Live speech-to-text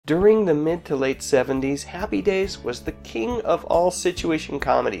During the mid to late 70s, Happy Days was the king of all situation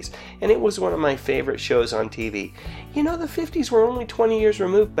comedies, and it was one of my favorite shows on TV. You know, the 50s were only 20 years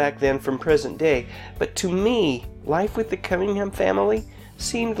removed back then from present day, but to me, life with the Cunningham family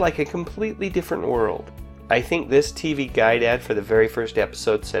seemed like a completely different world. I think this TV guide ad for the very first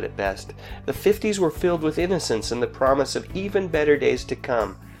episode said it best. The 50s were filled with innocence and the promise of even better days to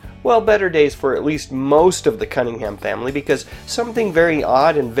come. Well, better days for at least most of the Cunningham family, because something very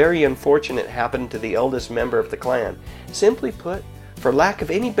odd and very unfortunate happened to the eldest member of the clan. Simply put, for lack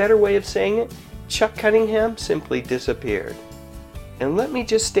of any better way of saying it, Chuck Cunningham simply disappeared. And let me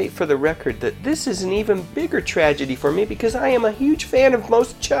just state for the record that this is an even bigger tragedy for me because I am a huge fan of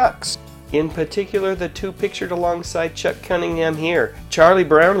most Chucks. In particular, the two pictured alongside Chuck Cunningham here. Charlie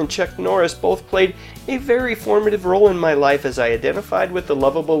Brown and Chuck Norris both played a very formative role in my life as I identified with the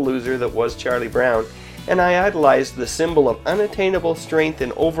lovable loser that was Charlie Brown, and I idolized the symbol of unattainable strength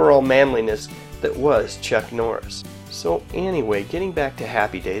and overall manliness that was Chuck Norris. So anyway, getting back to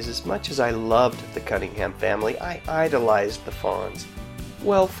Happy Days, as much as I loved the Cunningham family, I idolized the Fonz.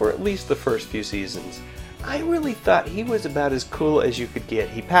 Well, for at least the first few seasons. I really thought he was about as cool as you could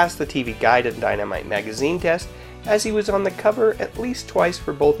get. He passed the TV Guide and Dynamite magazine test, as he was on the cover at least twice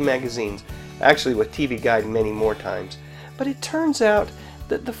for both magazines, actually with TV Guide many more times. But it turns out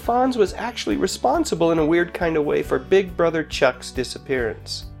that the Fonz was actually responsible in a weird kind of way for Big Brother Chuck's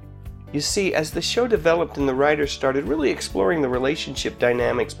disappearance. You see, as the show developed and the writers started really exploring the relationship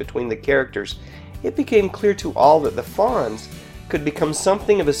dynamics between the characters, it became clear to all that the Fonz could become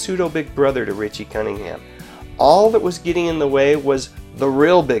something of a pseudo-Big Brother to Richie Cunningham. All that was getting in the way was the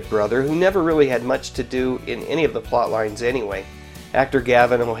real Big Brother, who never really had much to do in any of the plot lines anyway. Actor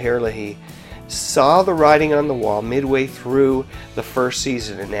Gavin O'Herlihy saw the writing on the wall midway through the first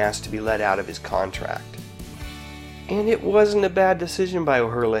season and asked to be let out of his contract. And it wasn't a bad decision by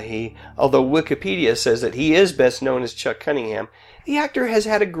O'Herlihy, although Wikipedia says that he is best known as Chuck Cunningham. The actor has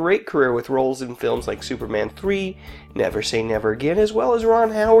had a great career with roles in films like Superman 3, Never Say Never Again, as well as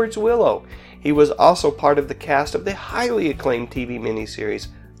Ron Howard's Willow. He was also part of the cast of the highly acclaimed TV miniseries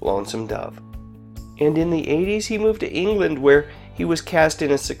Lonesome Dove. And in the 80s, he moved to England, where he was cast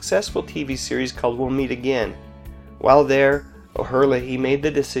in a successful TV series called We'll Meet Again. While there, O'Herlihy made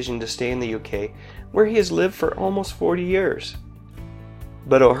the decision to stay in the UK, where he has lived for almost 40 years.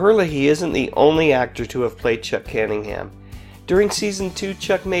 But O'Herlihy isn't the only actor to have played Chuck Cunningham. During season 2,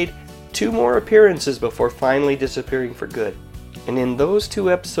 Chuck made 2 more appearances before finally disappearing for good. And in those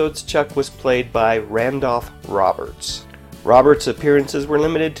 2 episodes, Chuck was played by Randolph Roberts. Roberts' appearances were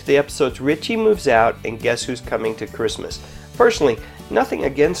limited to the episodes Richie Moves Out and Guess Who's Coming to Christmas. Personally, nothing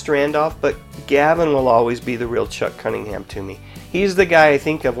against Randolph, but Gavin will always be the real Chuck Cunningham to me. He's the guy I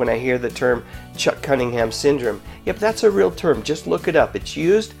think of when I hear the term Chuck Cunningham syndrome. Yep, that's a real term. Just look it up. It's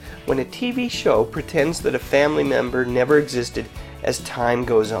used when a TV show pretends that a family member never existed as time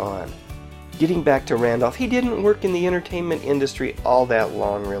goes on. Getting back to Randolph, he didn't work in the entertainment industry all that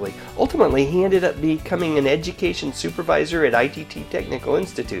long, really. Ultimately, he ended up becoming an education supervisor at ITT Technical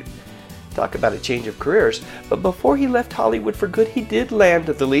Institute. Talk about a change of careers. But before he left Hollywood for good, he did land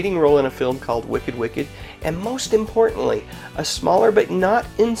the leading role in a film called Wicked Wicked, and most importantly, a smaller but not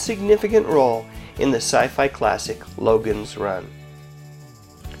insignificant role in the sci-fi classic Logan's Run.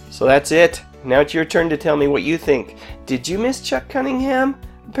 So that's it. Now it's your turn to tell me what you think. Did you miss Chuck Cunningham?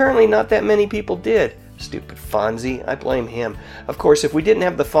 Apparently not that many people did. Stupid Fonzie, I blame him. Of course, if we didn't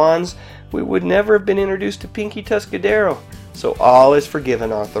have the Fonz, we would never have been introduced to Pinky Tuscadero. So all is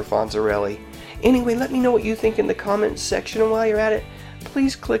forgiven, Arthur Fonzarelli. Anyway, let me know what you think in the comments section, and while you're at it,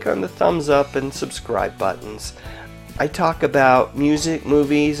 please click on the thumbs up and subscribe buttons. I talk about music,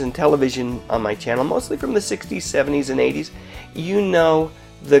 movies, and television on my channel, mostly from the 60s, 70s, and 80s. You know,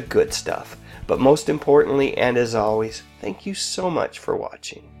 the good stuff. But most importantly, and as always, thank you so much for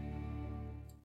watching.